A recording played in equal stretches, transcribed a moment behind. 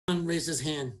raised his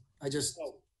hand. I just,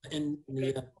 in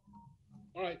okay. the,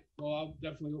 All right. Well, I'll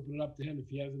definitely open it up to him if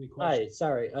he has any Hi, questions.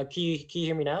 sorry. Can you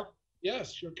hear me now?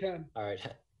 Yes, sure can. All right,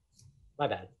 my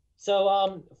bad.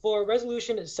 So for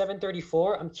resolution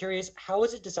 734, I'm curious, how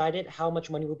is it decided how much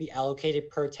money will be allocated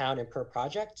per town and per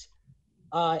project?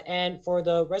 And for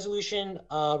the resolution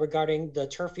regarding the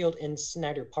turf field in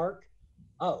Snyder Park,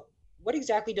 what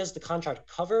exactly does the contract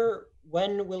cover?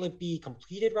 When will it be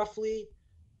completed roughly?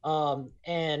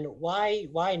 And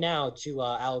why now to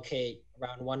allocate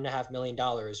around $1.5 million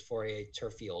for a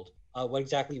turf field? What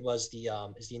exactly was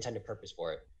is the intended purpose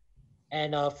for it?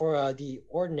 And for the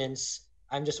ordinance,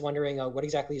 I'm just wondering what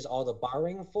exactly is all the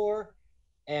borrowing for,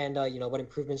 and what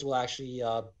improvements will actually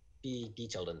be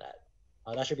detailed in that.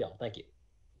 That should be all. Thank you.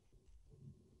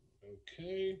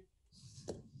 Okay.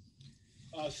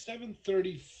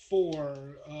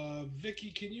 734.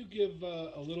 Vicky, can you give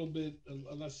a little bit,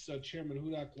 unless Chairman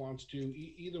Hudak wants to,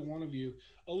 either one of you,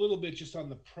 a little bit just on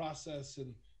the process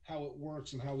and how it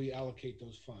works and how we allocate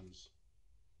those funds?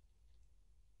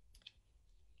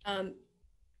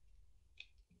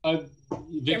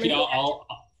 Vicky,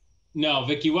 no,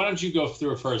 Vicky, why don't you go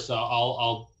through it first?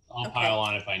 I'll Okay. pile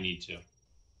on if I need to.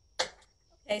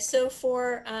 Okay, so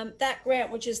for that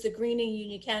grant, which is the Greening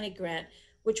Union County grant,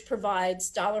 which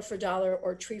provides dollar for dollar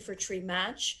or tree for tree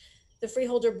match, the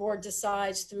Freeholder Board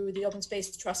decides through the Open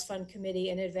Space Trust Fund Committee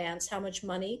in advance how much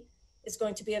money is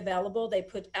going to be available. They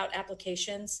put out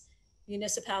applications,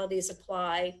 municipalities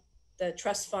apply, the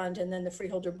trust fund, and then the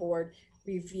Freeholder Board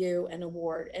review and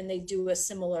award. And they do a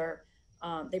similar,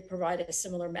 they provide a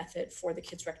similar method for the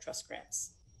Kids Rec Trust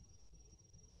grants.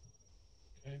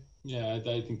 Okay. Yeah,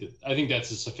 I think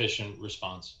that's a sufficient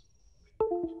response.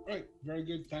 All right, very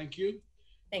good. Thank you.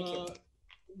 Thank you.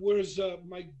 Where's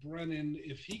Mike Brennan?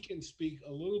 If he can speak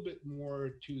a little bit more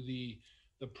to the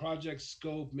project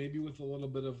scope, maybe with a little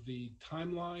bit of the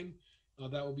timeline,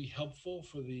 that will be helpful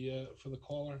for the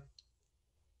caller.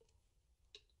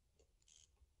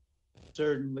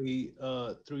 Certainly,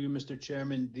 through you, Mr.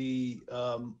 Chairman.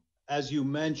 As you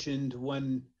mentioned,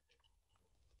 when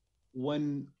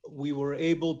we were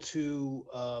able to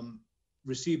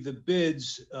receive the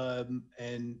bids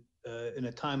and in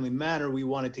a timely manner, we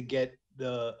wanted to get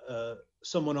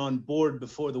someone on board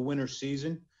before the winter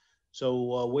season.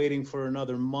 So waiting for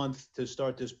another month to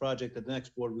start this project at the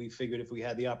next board, we figured if we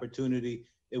had the opportunity,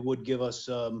 it would give us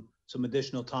some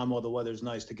additional time while the weather's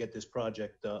nice to get this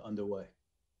project underway.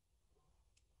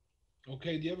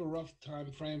 Okay, do you have a rough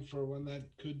time frame for when that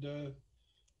could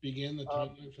begin, the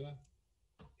timeline for that?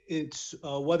 It's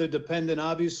weather dependent,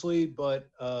 obviously, but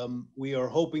we are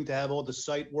hoping to have all the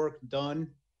site work done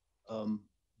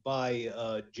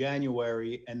by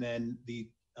January, and then the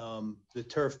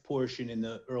turf portion in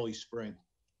the early spring.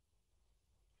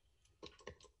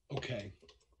 Okay.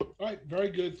 All right,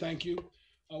 very good. Thank you.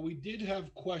 We did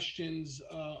have questions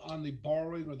on the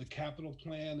borrowing or the capital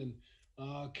plan, and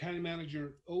County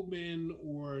Manager Oatman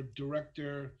or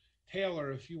Director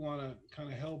Taylor, if you want to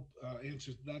kind of help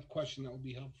answer that question, that would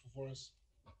be helpful for us.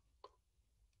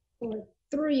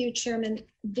 Through you, Chairman,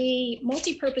 the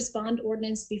multi-purpose bond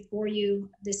ordinance before you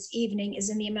this evening is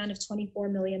in the amount of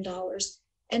 $24 million.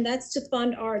 And that's to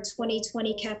fund our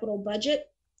 2020 capital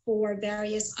budget for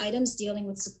various items dealing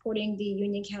with supporting the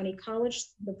Union County College,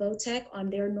 the VOTEC, on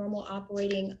their normal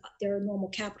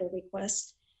capital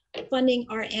requests, funding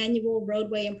our annual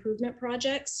roadway improvement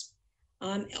projects,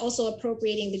 also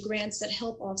appropriating the grants that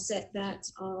help offset that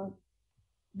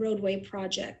roadway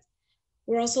project.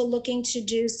 We're also looking to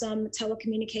do some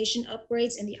telecommunication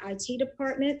upgrades in the IT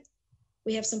department.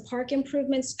 We have some park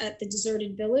improvements at the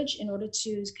deserted village in order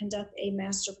to conduct a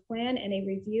master plan and a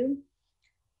review.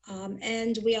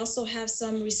 And we also have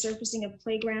some resurfacing of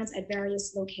playgrounds at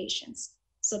various locations.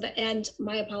 And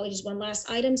my apologies, one last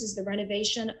item is the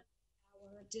renovation of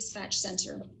our dispatch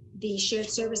center. The shared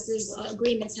services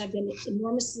agreements have been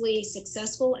enormously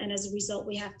successful, and as a result,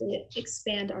 we have to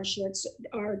expand our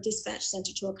dispatch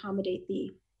center to accommodate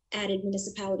the added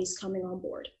municipalities coming on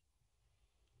board.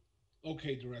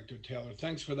 Okay, Director Taylor,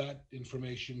 thanks for that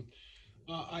information.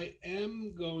 I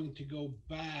am going to go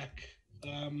back.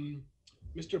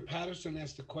 Mr. Patterson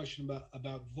asked a question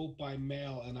about vote by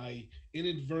mail, and I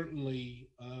inadvertently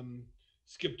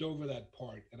skipped over that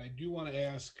part. And I do want to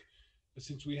ask,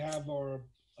 since we have our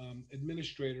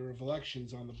administrator of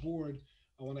elections on the board,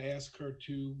 I want to ask her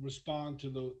to respond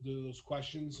to those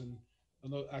questions, and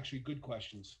actually good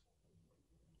questions.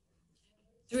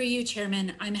 Through you,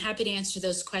 Chairman, I'm happy to answer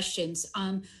those questions.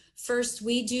 First,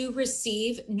 we do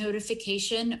receive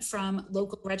notification from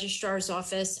local registrar's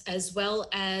office as well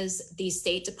as the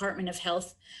State Department of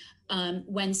Health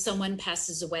when someone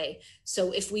passes away.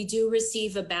 So if we do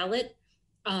receive a ballot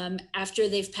after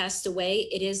they've passed away,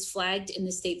 it is flagged in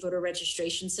the state voter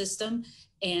registration system,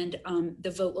 and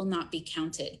the vote will not be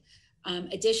counted.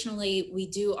 Additionally, we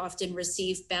do often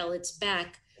receive ballots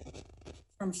back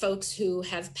from folks who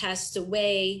have passed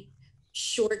away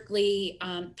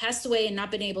and not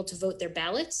been able to vote their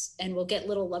ballots, and we'll get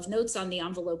little love notes on the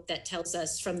envelope that tells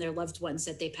us from their loved ones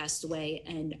that they passed away,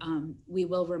 and we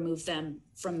will remove them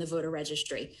from the voter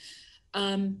registry.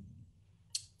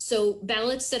 So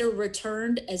ballots that are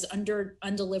returned as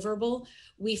undeliverable,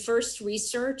 we first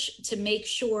research to make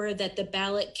sure that the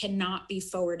ballot cannot be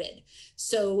forwarded.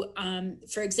 So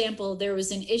for example, there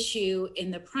was an issue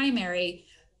in the primary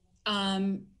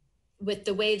with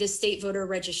the way the state voter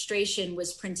registration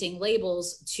was printing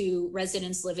labels to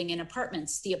residents living in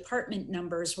apartments. The apartment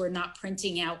numbers were not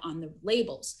printing out on the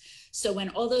labels. So when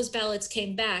all those ballots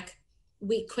came back,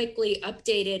 we quickly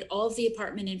updated all of the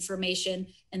apartment information,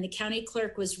 and the county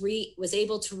clerk was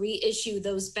able to reissue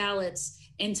those ballots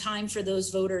in time for those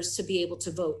voters to be able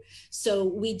to vote. So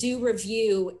we do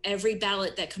review every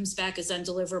ballot that comes back as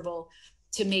undeliverable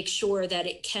to make sure that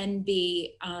it can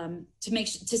be,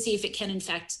 to see if it can in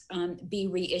fact be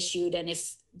reissued and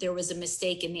if there was a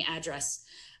mistake in the address.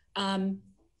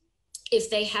 If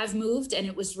they have moved and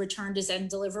it was returned as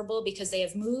undeliverable because they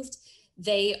have moved,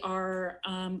 they are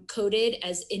coded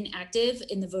as inactive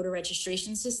in the voter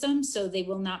registration system, so they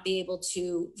will not be able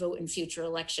to vote in future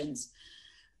elections.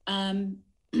 And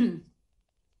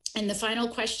the final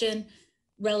question,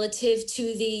 relative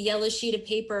to the yellow sheet of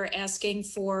paper asking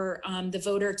for the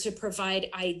voter to provide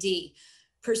ID.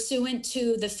 Pursuant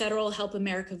to the Federal Help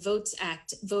America Votes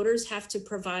Act, voters have to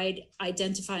provide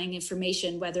identifying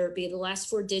information, whether it be the last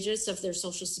 4 digits of their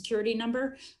social security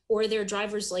number or their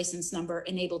driver's license number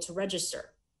in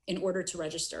order to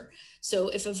register. So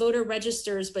if a voter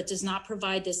registers but does not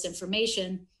provide this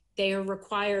information, they are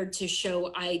required to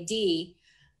show ID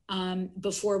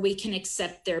before we can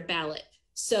accept their ballot.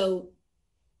 So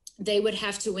they would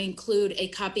have to include a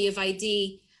copy of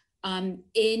ID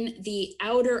in the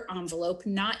outer envelope,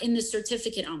 not in the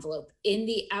certificate envelope, in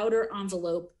the outer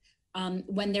envelope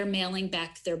when they're mailing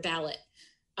back their ballot.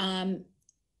 And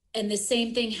the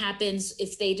same thing happens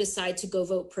if they decide to go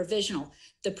vote provisional.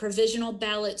 The provisional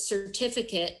ballot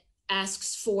certificate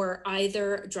asks for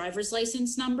either driver's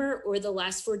license number or the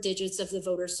last 4 digits of the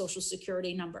voter's social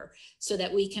security number so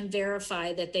that we can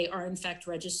verify that they are in fact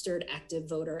registered active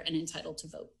voter and entitled to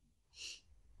vote.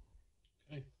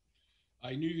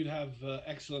 I knew you'd have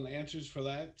excellent answers for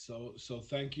that. So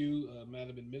thank you,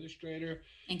 Madam Administrator.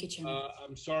 Thank you, Chairman.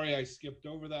 I'm sorry I skipped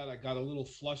over that. I got a little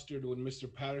flustered when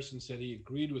Mr. Patterson said he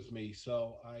agreed with me.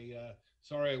 So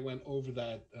sorry I went over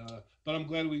that. But I'm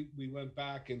glad we went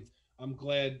back, and I'm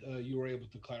glad you were able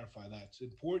to clarify that. It's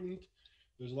important.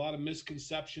 There's a lot of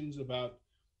misconceptions about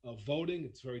voting.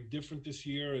 It's very different this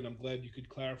year, and I'm glad you could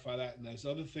clarify that. And as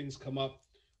other things come up,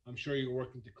 I'm sure you're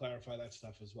working to clarify that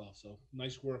stuff as well. So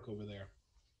nice work over there.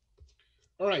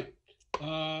 All right.